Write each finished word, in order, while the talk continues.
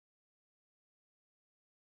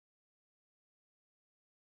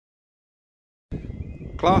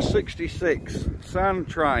Class 66 sand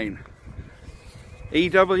train,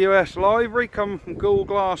 EWS livery, coming from Goole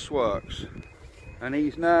Glassworks, and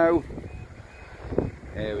he's now,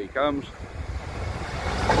 here he comes.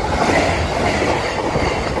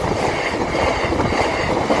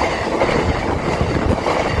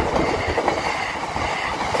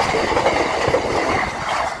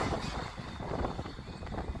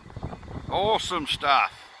 Awesome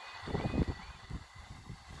stuff.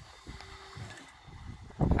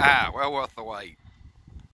 Well worth the wait.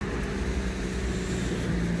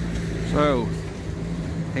 So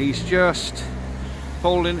he's just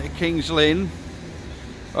pulled into King's Lynn,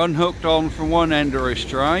 unhooked on from one end of his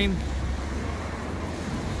train.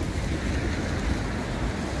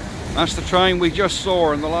 That's the train we just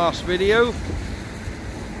saw in the last video.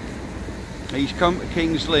 He's come to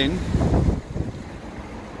King's Lynn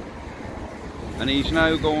and he's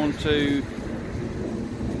now going to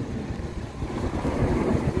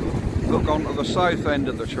hook onto the south end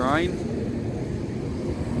of the train.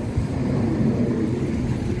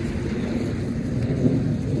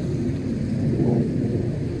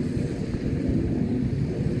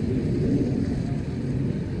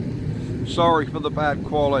 Sorry for the bad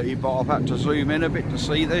quality, but I've had to zoom in a bit to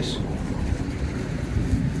see this.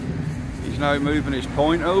 He's now moving his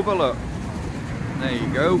point over, look. There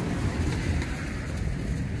you go.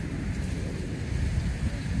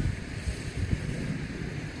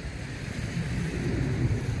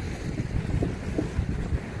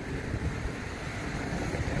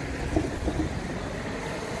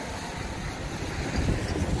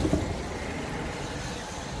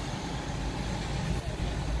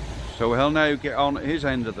 So he'll now get on at his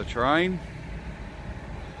end of the train.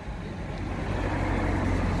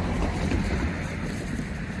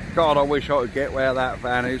 God, I wish I could get where that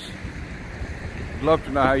van is. I'd love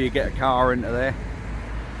to know how you get a car into there.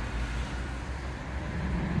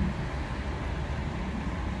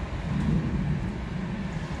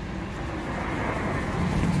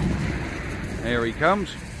 Here he comes.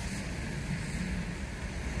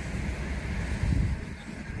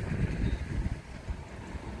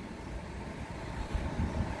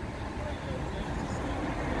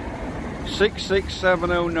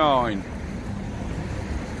 $66709.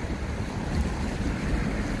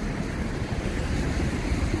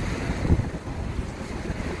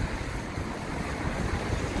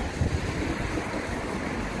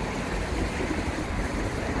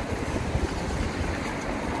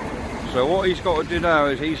 So what he's got to do now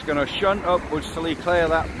is he's going to shunt upwards till he clear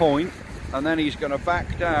that point, and then he's going to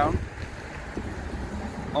back down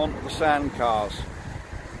onto the sand cars.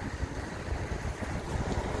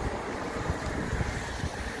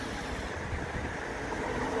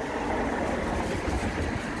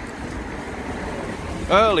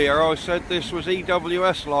 Earlier I said this was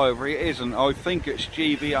EWS livery. It isn't. I think it's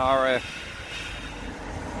GBRF.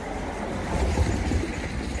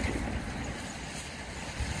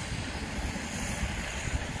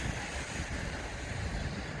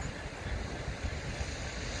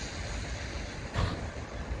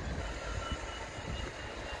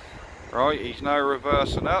 Right, he's now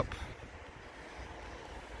reversing up.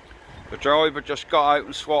 The driver just got out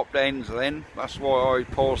and swapped ends then. That's why I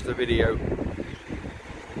paused the video.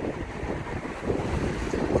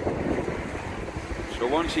 So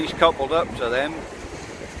once he's coupled up to them,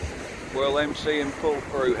 we'll then see him pull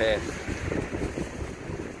through here.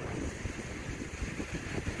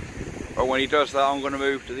 But when he does that, I'm going to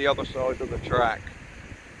move to the other side of the track.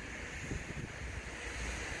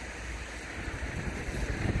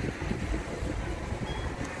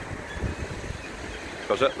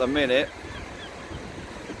 Because at the minute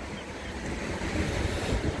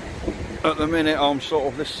I'm sort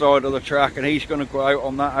of this side of the track and he's going to go out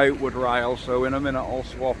on that outward rail, so in a minute I'll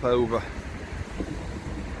swap over.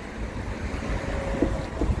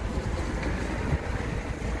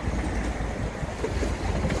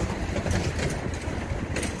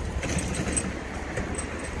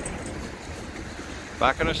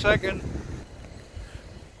 Back in a second.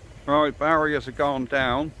 Right, barriers have gone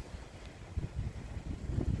down.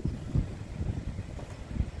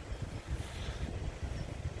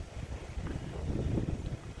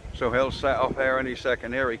 So he'll set off here any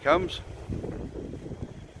second. Here he comes.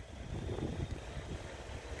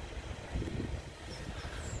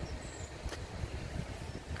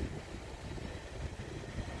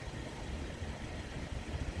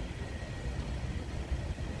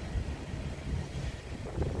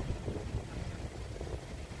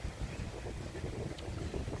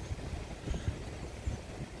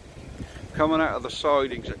 Coming out of the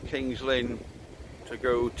sidings at King's Lynn to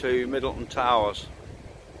go to Middleton Towers.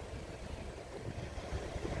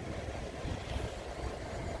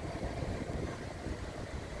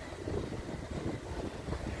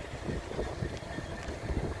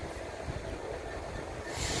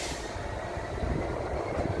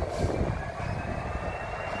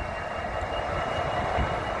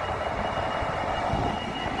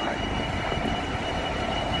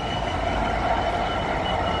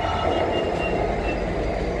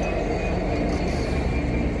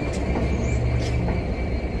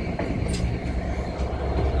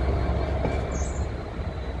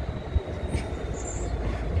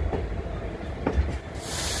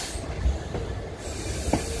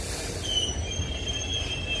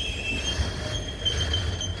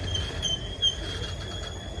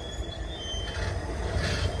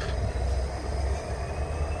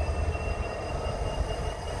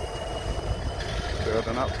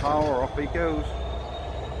 That power, up he goes.